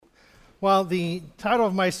Well, the title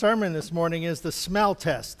of my sermon this morning is The Smell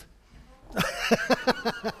Test.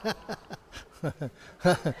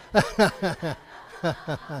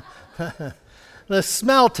 The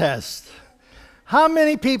smell test. How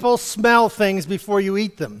many people smell things before you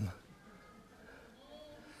eat them?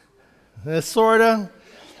 Sorta.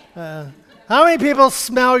 How many people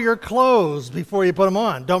smell your clothes before you put them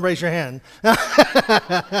on? Don't raise your hand.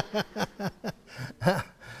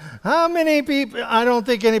 How many people? I don't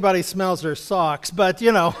think anybody smells their socks, but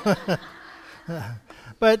you know.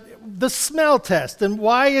 But the smell test, and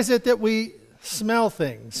why is it that we smell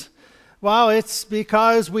things? Well, it's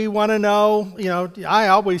because we want to know, I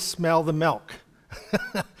always smell the milk.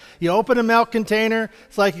 You open a milk container,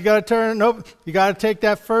 it's like you got to take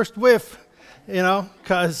that first whiff,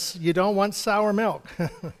 because you don't want sour milk.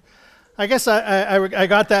 I guess I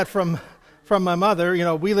got that from my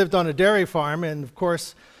mother. We lived on a dairy farm, and of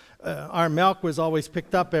course, our milk was always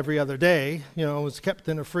picked up every other day. It was kept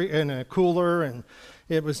in a cooler, and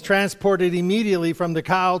it was transported immediately from the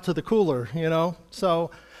cow to the cooler.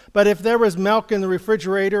 So. But if there was milk in the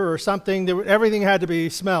refrigerator or something, everything had to be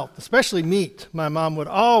smelt, especially meat. My mom would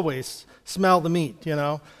always smell the meat,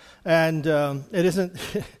 and it isn't.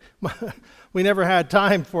 We never had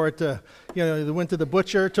time for it to. They went to the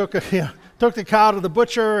butcher, took the cow to the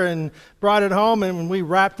butcher, and brought it home, and we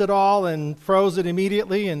wrapped it all and froze it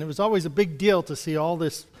immediately. And it was always a big deal to see all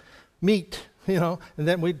this meat, and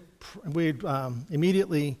then we'd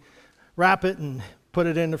immediately wrap it and put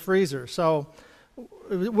it in the freezer. So.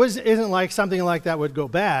 It isn't like something like that would go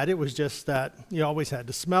bad. It was just that you always had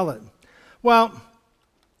to smell it. Well,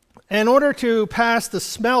 in order to pass the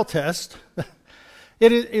smell test,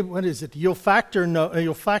 what is it? The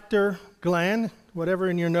olfactor gland, whatever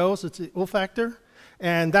in your nose, it's the olfactor,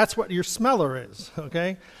 and that's what your smeller is.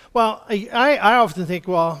 Okay. Well, I often think,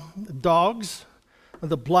 dogs,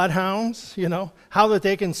 the bloodhounds, how that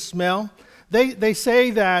they can smell. They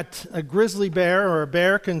say that a grizzly bear or a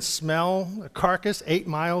bear can smell a carcass 8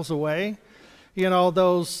 miles away.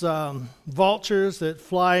 Those vultures that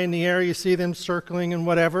fly in the air, you see them circling and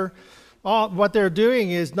whatever. What they're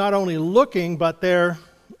doing is not only looking, but their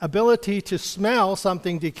ability to smell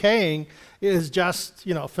something decaying is just,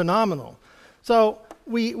 phenomenal. So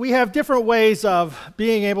we have different ways of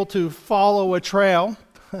being able to follow a trail.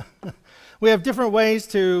 We have different ways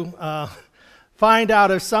to find out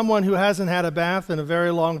if someone who hasn't had a bath in a very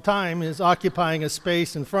long time is occupying a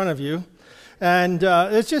space in front of you. And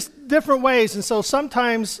it's just different ways. And so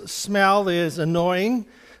sometimes smell is annoying.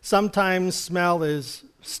 Sometimes smell is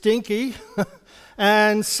stinky.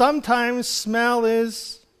 And sometimes smell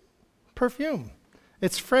is perfume.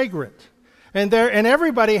 It's fragrant. And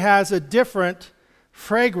everybody has a different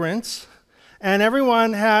fragrance. And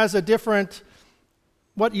everyone has a different,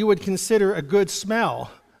 what you would consider a good smell.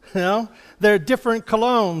 There are different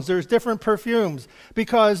colognes, there's different perfumes,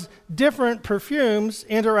 because different perfumes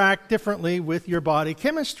interact differently with your body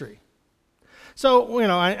chemistry. So,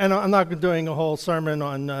 I'm not doing a whole sermon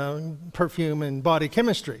on perfume and body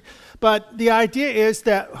chemistry, but the idea is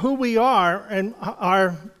that who we are and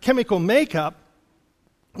our chemical makeup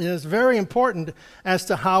is very important as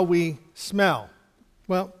to how we smell.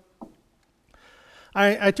 Well,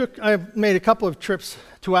 I made a couple of trips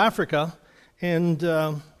to Africa,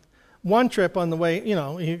 and one trip on the way,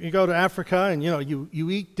 you go to Africa and, you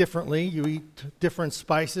eat differently. You eat different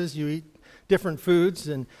spices. You eat different foods.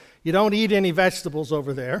 And you don't eat any vegetables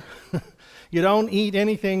over there. You don't eat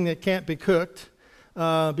anything that can't be cooked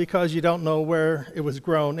because you don't know where it was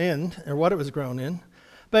grown in or what it was grown in.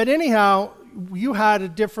 But anyhow, you had a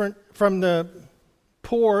different, from the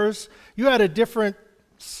pores, you had a different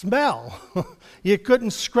smell. You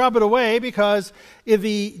couldn't scrub it away because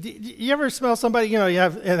you ever smell somebody, they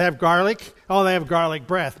have garlic? Oh, they have garlic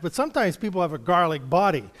breath. But sometimes people have a garlic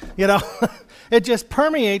body, It just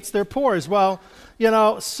permeates their pores. Well,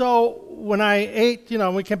 so when I ate,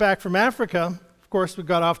 we came back from Africa, of course we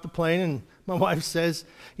got off the plane and my wife says,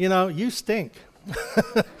 you stink.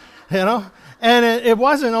 And it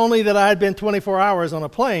wasn't only that I had been 24 hours on a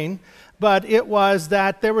plane, but it was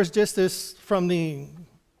that there was just this, from the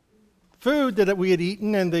food that we had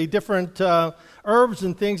eaten and the different herbs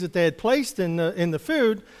and things that they had placed in the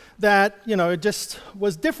food, that it just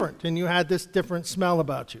was different, and you had this different smell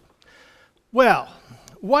about you. Well,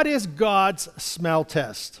 what is God's smell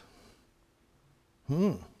test?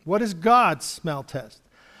 What is God's smell test?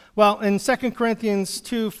 Well, in 2 Corinthians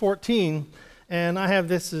 2:14, and I have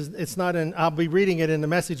this, it's not in, I'll be reading it in the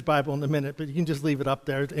Message Bible in a minute, but you can just leave it up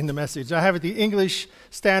there in the Message. I have it, the English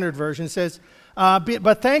Standard Version. It says,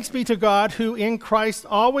 but thanks be to God who in Christ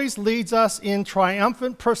always leads us in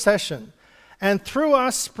triumphant procession and through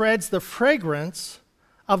us spreads the fragrance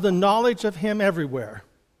of the knowledge of him everywhere.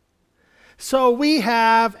 So we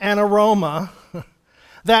have an aroma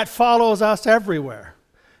that follows us everywhere.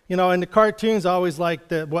 You know, in the cartoons, I always like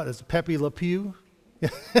Pepe Le Pew?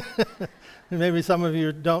 Maybe some of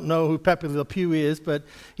you don't know who Pepe Le Pew is, but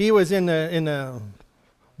he was in the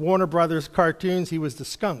Warner Brothers cartoons. He was the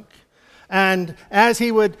skunk, and as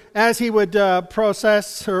he would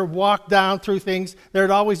process or walk down through things,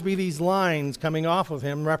 there'd always be these lines coming off of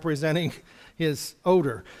him representing his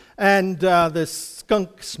odor and the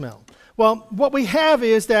skunk smell. Well, what we have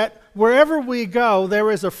is that wherever we go,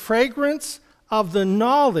 there is a fragrance of the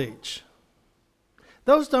knowledge.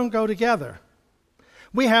 Those don't go together.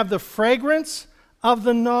 We have the fragrance of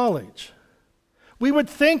the knowledge. We would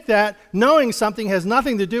think that knowing something has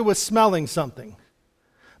nothing to do with smelling something.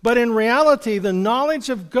 But in reality, the knowledge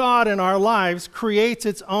of God in our lives creates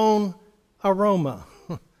its own aroma.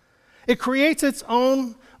 It creates its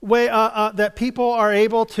own way that people are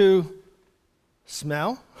able to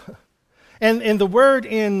smell. And the word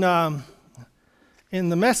in the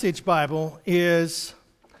Message Bible is,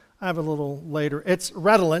 I have a little later, it's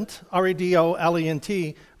redolent,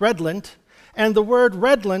 R-E-D-O-L-E-N-T, redolent. And the word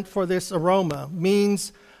redolent for this aroma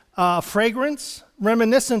means fragrance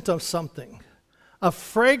reminiscent of something. A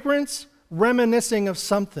fragrance reminiscing of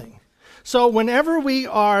something. So whenever we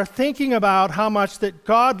are thinking about how much that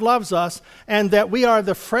God loves us and that we are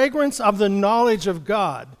the fragrance of the knowledge of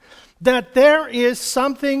God, that there is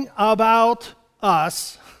something about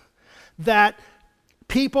us that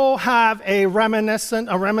people have a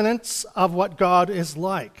reminiscence of what God is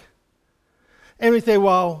like. And we say,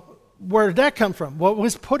 well, where did that come from? Well, it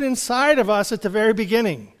was put inside of us at the very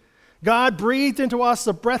beginning. God breathed into us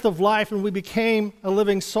the breath of life and we became a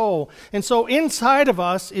living soul. And so inside of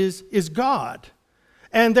us is God.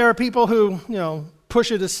 And there are people who, push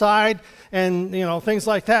it aside and, things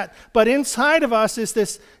like that. But inside of us is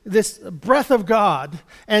this breath of God.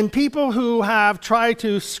 And people who have tried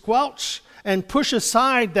to squelch and push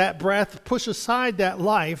aside that breath, push aside that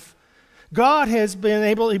life, God has been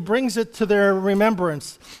able, he brings it to their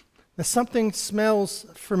remembrance. That something smells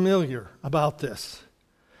familiar about this.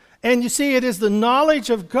 And you see, it is the knowledge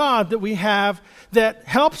of God that we have that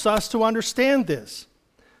helps us to understand this.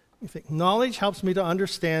 You think, knowledge helps me to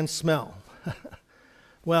understand smell.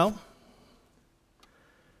 Well,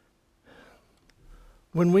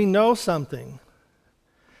 when we know something,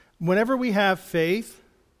 whenever we have faith,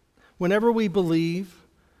 whenever we believe,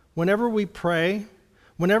 whenever we pray,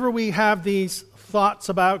 whenever we have these thoughts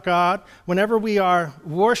about God, whenever we are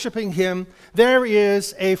worshiping him, there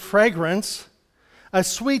is a fragrance, a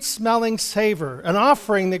sweet-smelling savor, an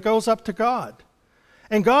offering that goes up to God.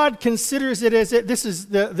 And God considers it as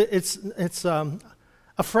it's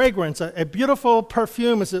a fragrance, a beautiful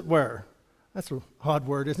perfume, as it were. That's an odd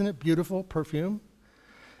word, isn't it? Beautiful perfume.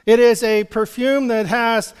 It is a perfume that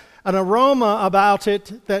has an aroma about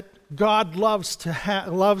it that God loves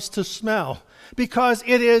to smell, because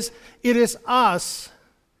it is us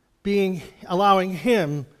allowing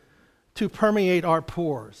him to permeate our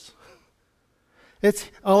pores. It's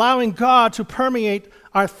allowing God to permeate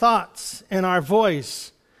our thoughts and our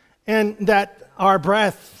voice, and that our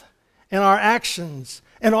breath and our actions.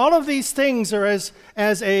 And all of these things are as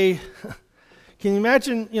a, can you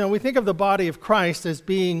imagine, we think of the body of Christ as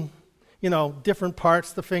being, different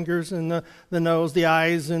parts, the fingers and the nose, the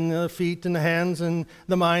eyes and the feet and the hands and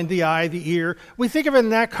the mind, the eye, the ear. We think of it in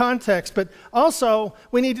that context, but also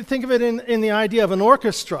we need to think of it in the idea of an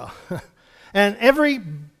orchestra. And every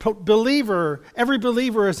believer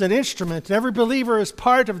is an instrument, and every believer is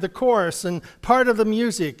part of the chorus and part of the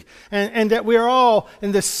music, and that we are all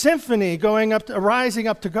in the symphony rising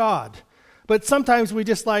up to God. But sometimes we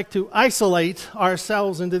just like to isolate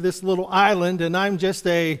ourselves into this little island, and I'm just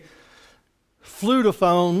a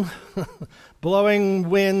flutophone blowing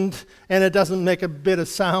wind, and it doesn't make a bit of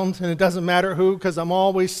sound, and it doesn't matter who, because I'm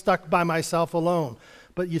always stuck by myself alone.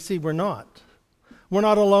 But you see, we're not. We're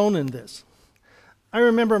not alone in this. I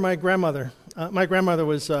remember my grandmother. My grandmother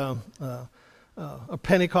was a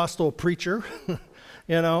Pentecostal preacher,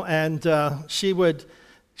 and she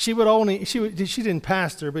didn't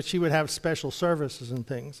pastor, but she would have special services and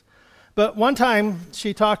things. But one time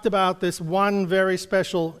she talked about this one very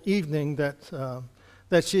special evening that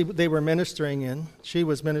they were ministering in. She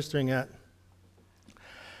was ministering at,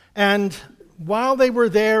 and while they were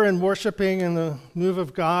there and worshiping, and the move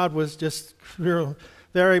of God was just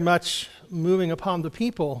very much moving upon the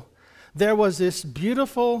people, there was this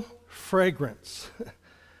beautiful fragrance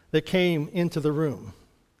that came into the room.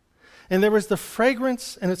 And there was the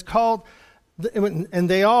fragrance, and it's called, and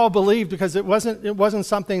they all believed, because it wasn't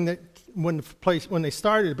something that when they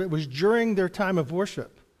started, but it was during their time of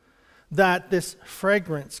worship that this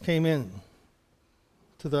fragrance came in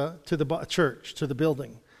to the church, to the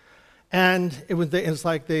building. And it was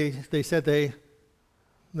like they said they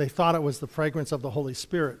thought it was the fragrance of the Holy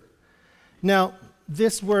Spirit. Now,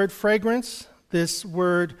 this word fragrance, this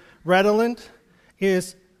word redolent,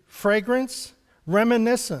 is fragrance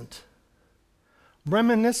reminiscent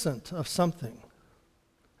of something.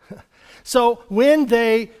 So when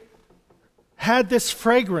they had this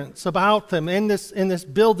fragrance about them in this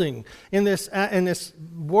building, in this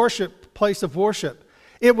worship place of worship,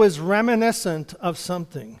 it was reminiscent of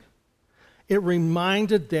something. It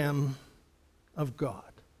reminded them of God.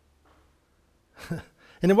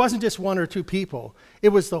 And it wasn't just one or two people, it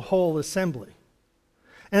was the whole assembly.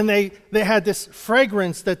 And they had this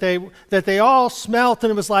fragrance that they all smelt,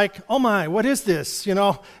 and it was like, oh my, what is this? You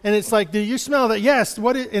know? And it's like, do you smell that? Yes.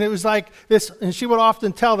 And it was like this, and she would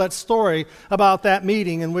often tell that story about that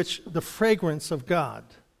meeting in which the fragrance of God.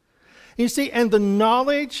 You see, and the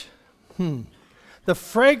knowledge, the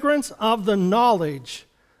fragrance of the knowledge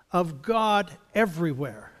of God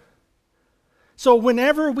everywhere. So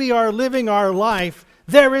whenever we are living our life,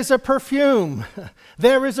 there is a perfume.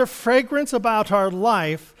 There is a fragrance about our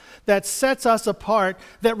life that sets us apart,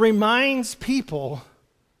 that reminds people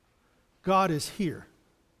God is here.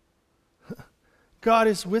 God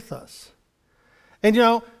is with us. And you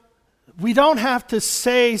know, we don't have to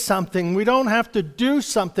say something. We don't have to do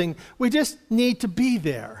something. We just need to be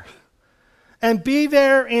there. And be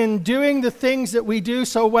there in doing the things that we do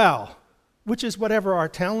so well, which is whatever our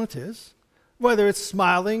talent is. Whether it's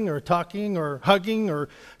smiling or talking or hugging or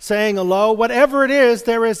saying hello, whatever it is,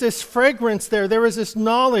 there is this fragrance there. There is this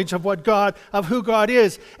knowledge of who God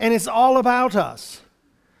is, and it's all about us.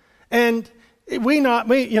 And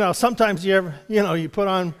sometimes you put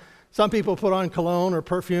on, some people put on cologne or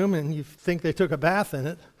perfume, and you think they took a bath in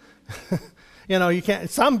it. You can't.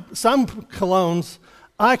 Some colognes,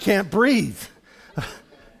 I can't breathe.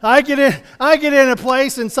 I get in a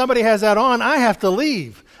place and somebody has that on, I have to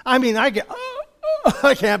leave. I mean, I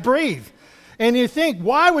can't breathe. And you think,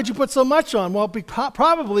 why would you put so much on? Well,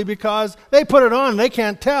 probably because they put it on and they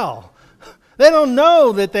can't tell. They don't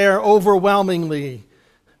know that they're overwhelmingly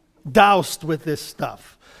doused with this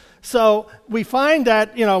stuff. So we find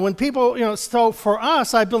that, when people, so for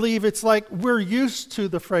us, I believe it's like we're used to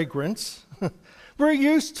the fragrance. We're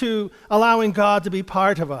used to allowing God to be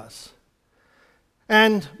part of us.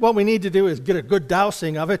 And what we need to do is get a good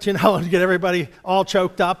dousing of it, and get everybody all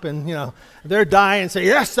choked up and, they're dying and say,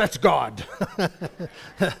 yes, that's God.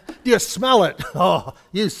 Do you smell it? Oh,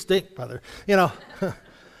 you stink, brother.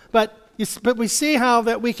 But we see how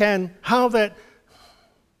that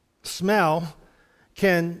smell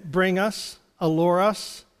can bring us, allure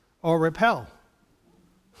us, or repel.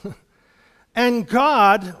 And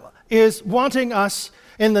God is wanting us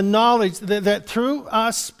in the knowledge that through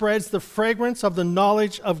us spreads the fragrance of the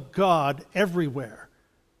knowledge of God everywhere.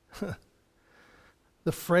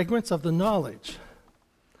 The fragrance of the knowledge.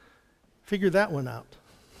 Figure that one out.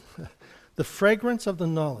 The fragrance of the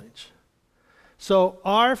knowledge. So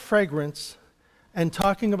our fragrance and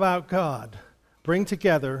talking about God bring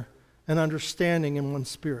together an understanding in one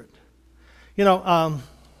spirit. The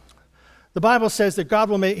Bible says that God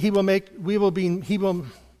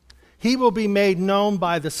He will be made known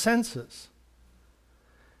by the senses.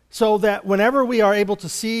 So that whenever we are able to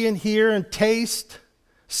see and hear and taste,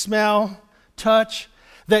 smell, touch,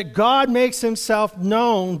 that God makes himself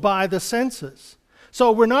known by the senses.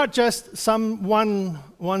 So we're not just one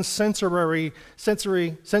sensory.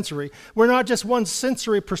 We're not just one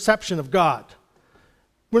sensory perception of God.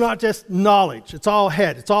 We're not just knowledge. It's all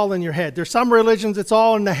head. It's all in your head. There's some religions, it's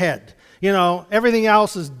all in the head. Everything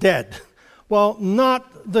else is dead. Well,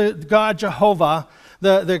 not the God Jehovah,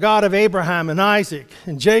 the God of Abraham and Isaac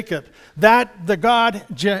and Jacob. The God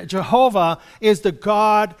Jehovah is the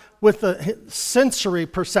God with the sensory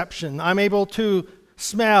perception. I'm able to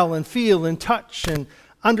smell and feel and touch and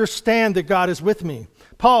understand that God is with me.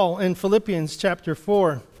 Paul in Philippians chapter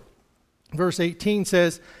 4, verse 18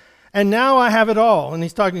 says, "And now I have it all." And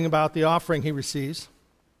he's talking about the offering he receives.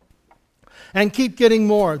 "And keep getting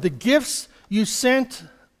more. The gifts you sent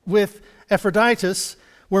with Epaphroditus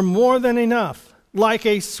were more than enough, like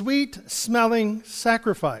a sweet-smelling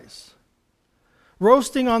sacrifice,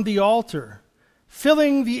 roasting on the altar,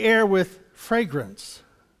 filling the air with fragrance,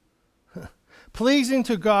 pleasing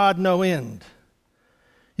to God no end.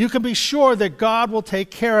 You can be sure that God will take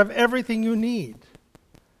care of everything you need.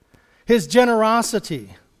 His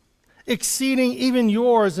generosity, exceeding even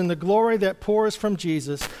yours in the glory that pours from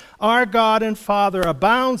Jesus, our God and Father,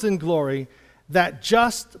 abounds in glory that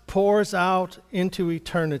just pours out into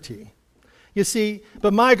eternity. You see,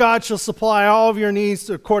 but my God shall supply all of your needs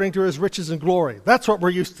according to his riches and glory. That's what we're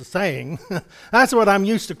used to saying. That's what I'm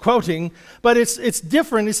used to quoting. But it's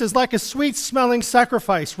different. It says, like a sweet-smelling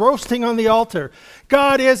sacrifice roasting on the altar.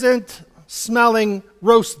 God isn't smelling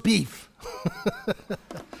roast beef.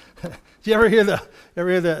 Do you ever hear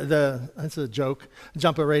the that's a joke.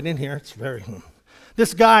 Jump it right in here. It's very...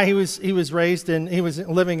 This guy, he was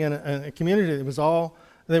living in a community that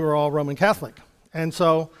they were all Roman Catholic. And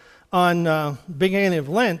so on beginning of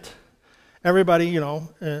Lent, everybody,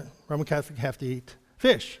 Roman Catholic have to eat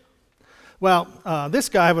fish. Well, this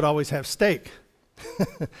guy would always have steak.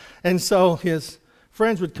 And so his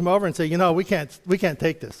friends would come over and say, we can't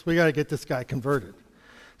take this. We got to get this guy converted.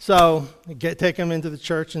 So take him into the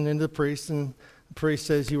church and into the priest, and the priest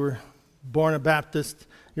says, you were born a Baptist,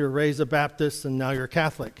 you were raised a Baptist, and now you're a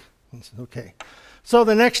Catholic. He said, okay. So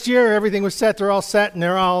the next year, everything was set. They're all set, and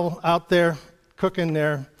they're all out there cooking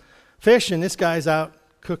their fish, and this guy's out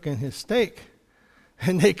cooking his steak.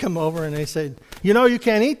 And they come over and they say, you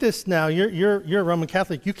can't eat this now. You're a Roman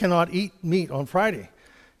Catholic. You cannot eat meat on Friday.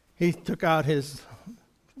 He took out his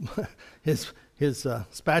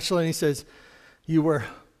spatula and he says, you were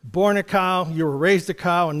born a cow, you were raised a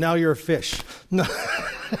cow, and now you're a fish. No.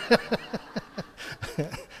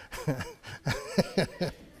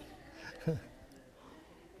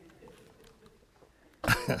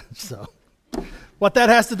 So, what that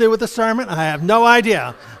has to do with the sermon, I have no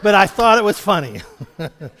idea, but I thought it was funny.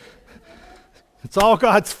 It's all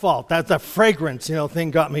God's fault. That's the fragrance, thing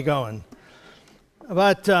got me going.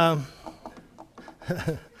 But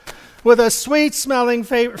with a sweet-smelling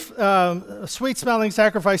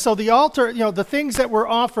sacrifice. So the altar, the things that were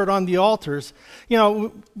offered on the altars,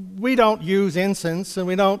 we don't use incense and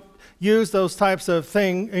we don't use those types of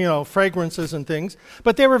fragrances and things,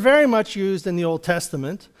 but they were very much used in the Old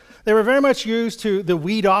Testament. They were very much used to the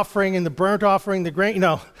wheat offering and the burnt offering, the grain,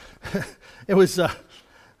 it was, the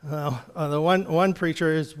one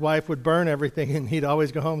preacher, his wife would burn everything, and he'd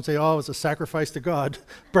always go home and say, it was a sacrifice to God,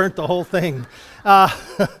 burnt the whole thing.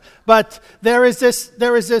 But there is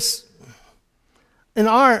this, in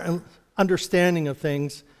our understanding of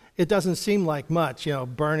things, it doesn't seem like much,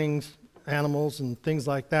 burning animals and things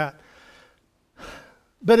like that.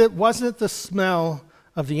 But it wasn't the smell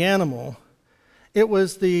of the animal, it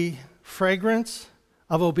was the fragrance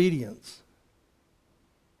of obedience.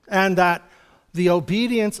 And that the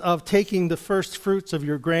obedience of taking the first fruits of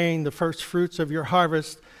your grain, the first fruits of your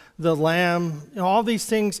harvest, the lamb, all these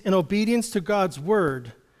things in obedience to God's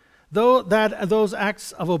word, those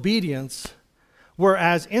acts of obedience were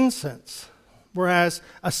as incense, were as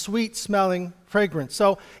a sweet-smelling fragrance.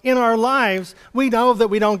 So in our lives, we know that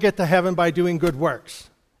we don't get to heaven by doing good works,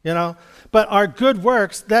 But our good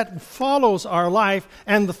works, that follows our life,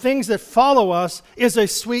 and the things that follow us is a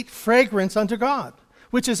sweet fragrance unto God,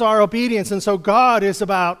 which is our obedience. And so God is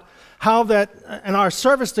about and our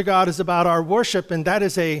service to God is about our worship, and that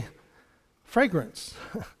is a fragrance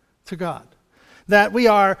to God. That we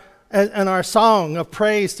are, and our song of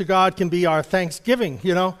praise to God can be our thanksgiving,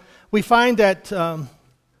 We find that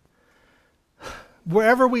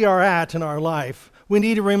wherever we are at in our life, we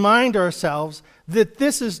need to remind ourselves that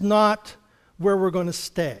this is not where we're going to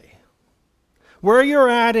stay. Where you're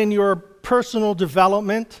at in your personal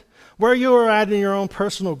development, where you are at in your own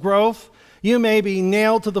personal growth, you may be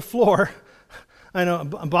nailed to the floor. I know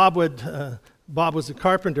Bob was a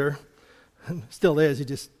carpenter, still is, he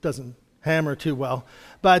just doesn't hammer too well.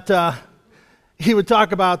 But he would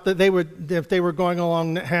talk about that if they were going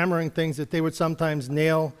along hammering things, that they would sometimes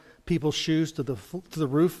nail people's shoes to the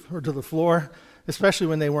roof or to the floor, especially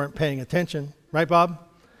when they weren't paying attention. Right, Bob?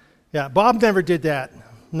 Yeah, Bob never did that.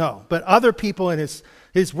 No, but other people in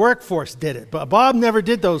his workforce did it. But Bob never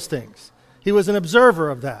did those things. He was an observer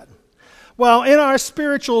of that. Well, in our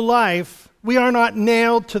spiritual life, we are not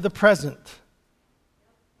nailed to the present.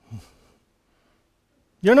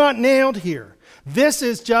 You're not nailed here. This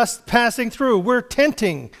is just passing through. We're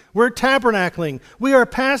tenting. We're tabernacling. We are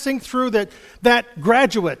passing through that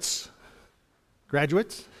graduates.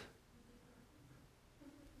 Graduates?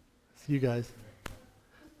 You guys.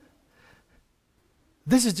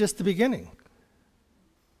 This is just the beginning.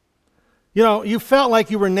 You felt like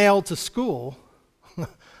you were nailed to school.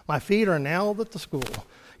 My feet are nailed at the school.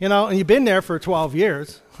 And you've been there for 12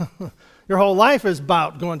 years. Your whole life is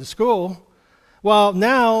about going to school. Well,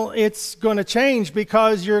 now it's going to change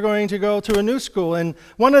because you're going to go to a new school. And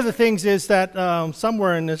one of the things is that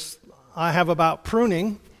somewhere in this I have about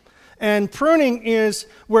pruning. And pruning is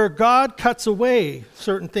where God cuts away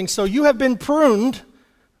certain things. So you have been pruned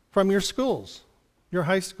from your schools, your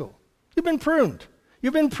high school. You've been pruned.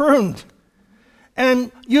 You've been pruned.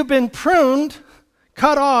 And you've been pruned,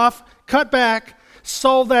 cut off, cut back,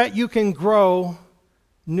 so that you can grow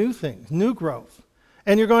new things, new growth.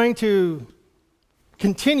 And you're going to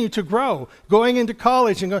continue to grow, going into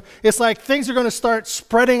college. It's like things are going to start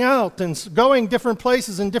spreading out and going different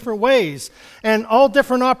places in different ways. And all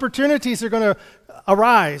different opportunities are going to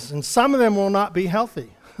arise. And some of them will not be healthy.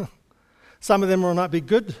 Some of them will not be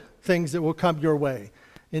good things that will come your way.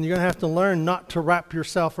 And you're going to have to learn not to wrap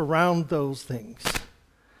yourself around those things.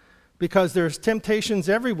 Because there's temptations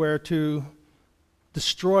everywhere to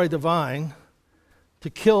destroy the vine, to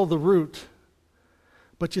kill the root.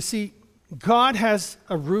 But you see, God has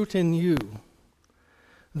a root in you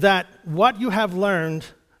that what you have learned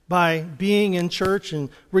by being in church and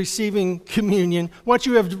receiving communion, what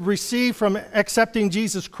you have received from accepting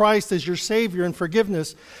Jesus Christ as your Savior and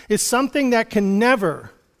forgiveness, is something that can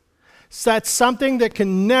never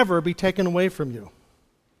be taken away from you.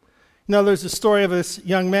 You know, there's a story of this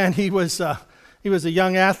young man. He was a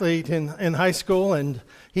young athlete in high school, and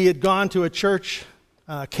he had gone to a church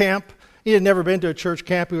camp. He had never been to a church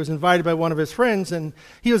camp. He was invited by one of his friends, and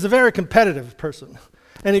he was a very competitive person.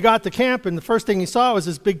 And he got to camp, and the first thing he saw was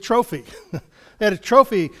this big trophy. They had a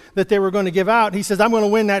trophy that they were going to give out. He says, I'm going to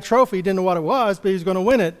win that trophy. He didn't know what it was, but he was going to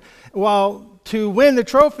win it. Well, to win the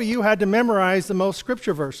trophy, you had to memorize the most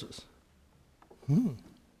scripture verses.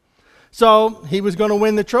 So he was going to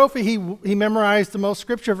win the trophy. He memorized the most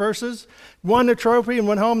scripture verses, won the trophy, and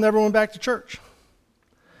went home, never went back to church.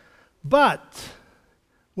 But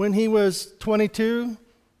when he was 21,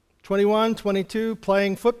 22,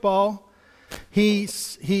 playing football, he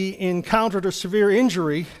encountered a severe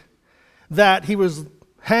injury that he was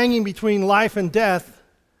hanging between life and death.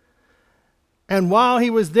 And while he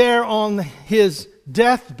was there on his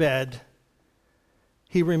deathbed,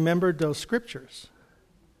 he remembered those scriptures.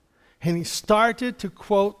 And he started to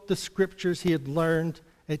quote the scriptures he had learned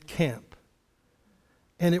at camp.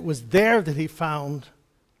 And it was there that he found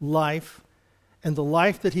life. And the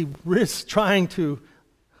life that he was trying to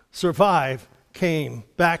survive came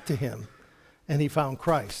back to him. And he found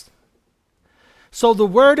Christ. So the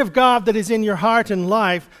word of God that is in your heart and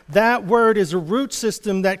life, that word is a root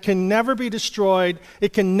system that can never be destroyed.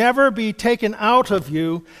 It can never be taken out of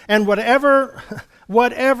you. And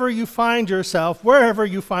whatever you find yourself, wherever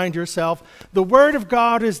you find yourself, the Word of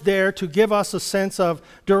God is there to give us a sense of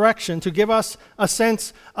direction, to give us a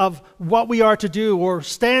sense of what we are to do, or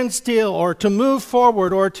stand still, or to move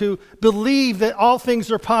forward, or to believe that all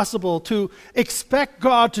things are possible, to expect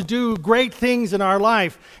God to do great things in our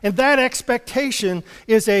life. And that expectation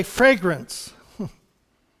is a fragrance.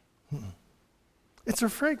 It's a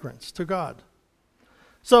fragrance to God.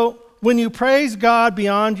 So when you praise God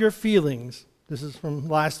beyond your feelings, this is from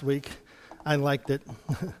last week. I liked it.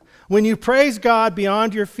 When you praise God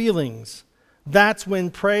beyond your feelings, that's when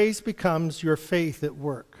praise becomes your faith at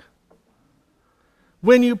work.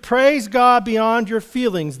 When you praise God beyond your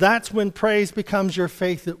feelings, that's when praise becomes your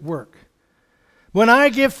faith at work. When I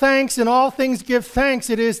give thanks, and all things give thanks,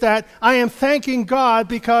 it is that I am thanking God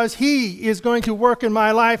because He is going to work in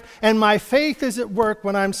my life, and my faith is at work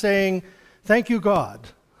when I'm saying, thank you, God,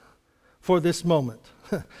 for this moment.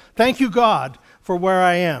 Thank you, God, for where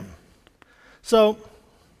I am. So,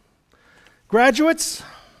 graduates,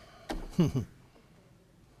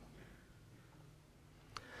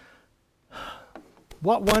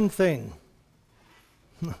 what one thing,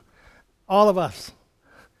 all of us,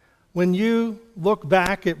 when you look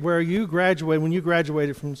back at where you graduated, when you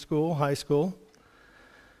graduated from school, high school,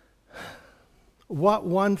 what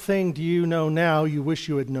one thing do you know now you wish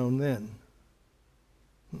you had known then?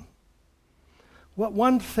 What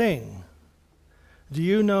one thing do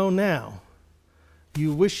you know now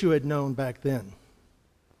you wish you had known back then?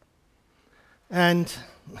 And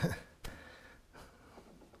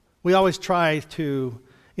we always try to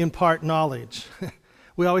impart knowledge.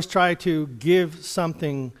 We always try to give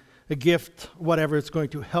something, a gift, whatever, it's going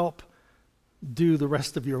to help do the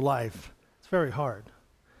rest of your life. It's very hard.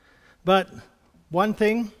 But one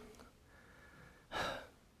thing,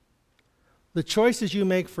 the choices you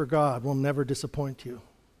make for God will never disappoint you.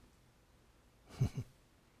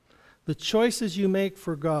 The choices you make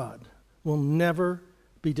for God will never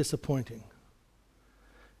be disappointing.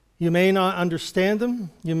 You may not understand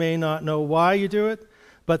them, you may not know why you do it,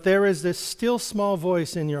 but there is this still small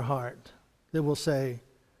voice in your heart that will say,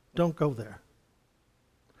 don't go there.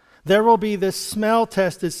 There will be this smell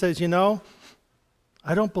test that says, you know,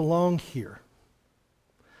 I don't belong here.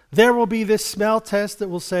 There will be this smell test that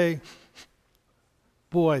will say,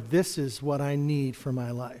 boy, this is what I need for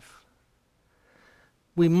my life.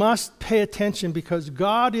 We must pay attention because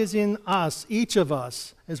God is in us, each of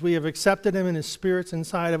us, as we have accepted him and his Spirit's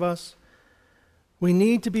inside of us. We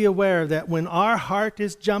need to be aware that when our heart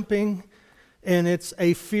is jumping and it's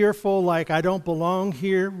a fearful, like, I don't belong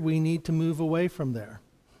here, we need to move away from there.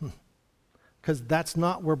 Because that's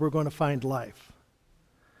not where we're going to find life.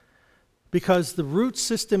 Because the root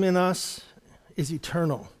system in us is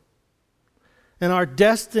eternal. And our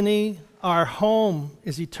destiny, our home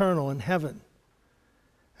is eternal in heaven.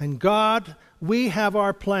 And God, we have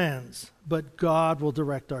our plans, but God will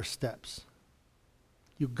direct our steps.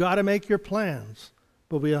 You've got to make your plans,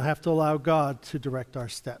 but we'll have to allow God to direct our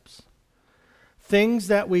steps. Things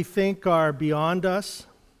that we think are beyond us,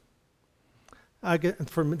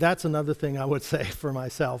 that's another thing I would say for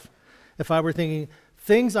myself. If I were thinking,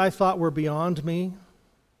 things I thought were beyond me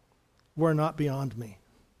were not beyond me.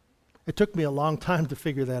 It took me a long time to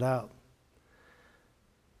figure that out.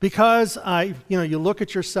 Because you look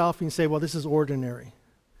at yourself and you say, well, this is ordinary.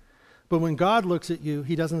 But when God looks at you,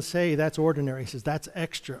 he doesn't say that's ordinary. He says that's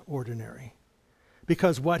extraordinary.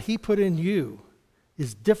 Because what he put in you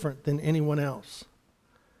is different than anyone else.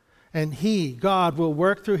 And he, God, will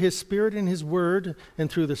work through his Spirit and his word and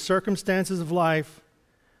through the circumstances of life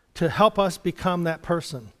to help us become that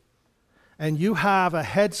person. And you have a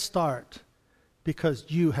head start because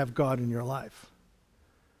you have God in your life.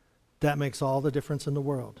 That makes all the difference in the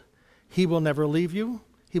world. He will never leave you.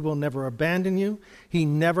 He will never abandon you. He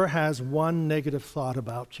never has one negative thought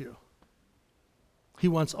about you. He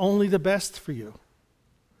wants only the best for you.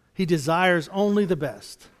 He desires only the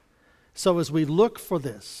best. So as we look for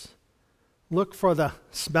this, look for the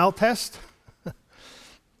smell test,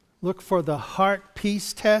 look for the heart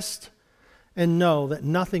peace test, and know that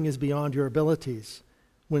nothing is beyond your abilities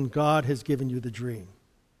when God has given you the dream.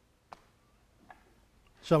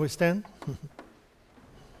 Shall we stand?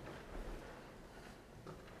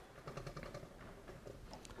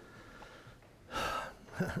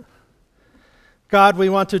 God, we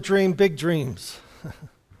want to dream big dreams.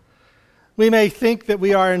 We may think that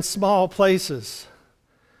we are in small places,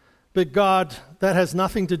 but God, that has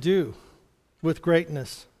nothing to do with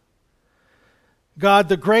greatness. God,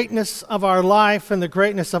 the greatness of our life and the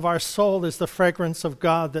greatness of our soul is the fragrance of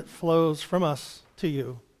God that flows from us to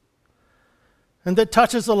you, and that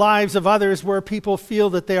touches the lives of others where people feel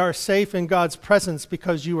that they are safe in God's presence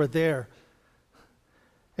because you are there,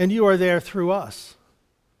 and you are there through us.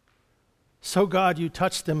 So God, you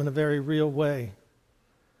touch them in a very real way.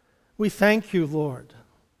 We thank you, Lord,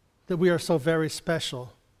 that we are so very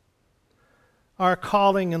special. Our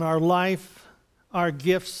calling and our life, our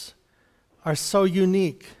gifts are so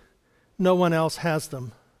unique. No one else has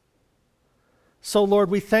them. So, Lord,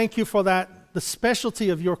 we thank you for that, the specialty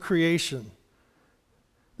of your creation,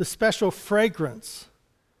 the special fragrance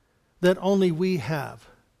that only we have.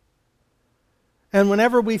 And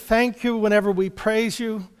whenever we thank you, whenever we praise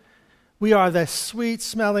you, we are the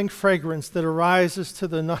sweet-smelling fragrance that arises to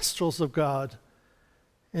the nostrils of God,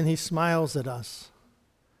 and he smiles at us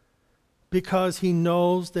because he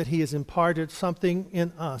knows that he has imparted something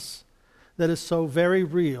in us that is so very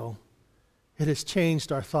real, it has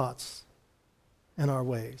changed our thoughts and our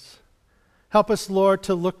ways. Help us, Lord,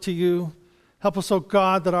 to look to you. Help us, O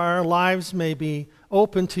God, that our lives may be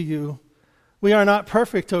open to you. We are not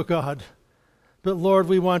perfect, O God, but Lord,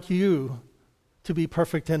 we want you to be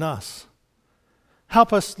perfect in us.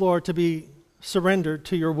 Help us, Lord, to be surrendered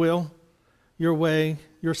to your will, your way,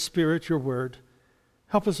 your Spirit, your word.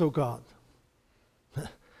 Help us, O God,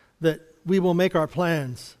 that we will make our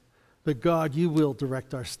plans, but God, you will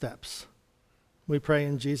direct our steps. We pray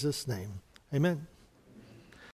in Jesus' name. Amen.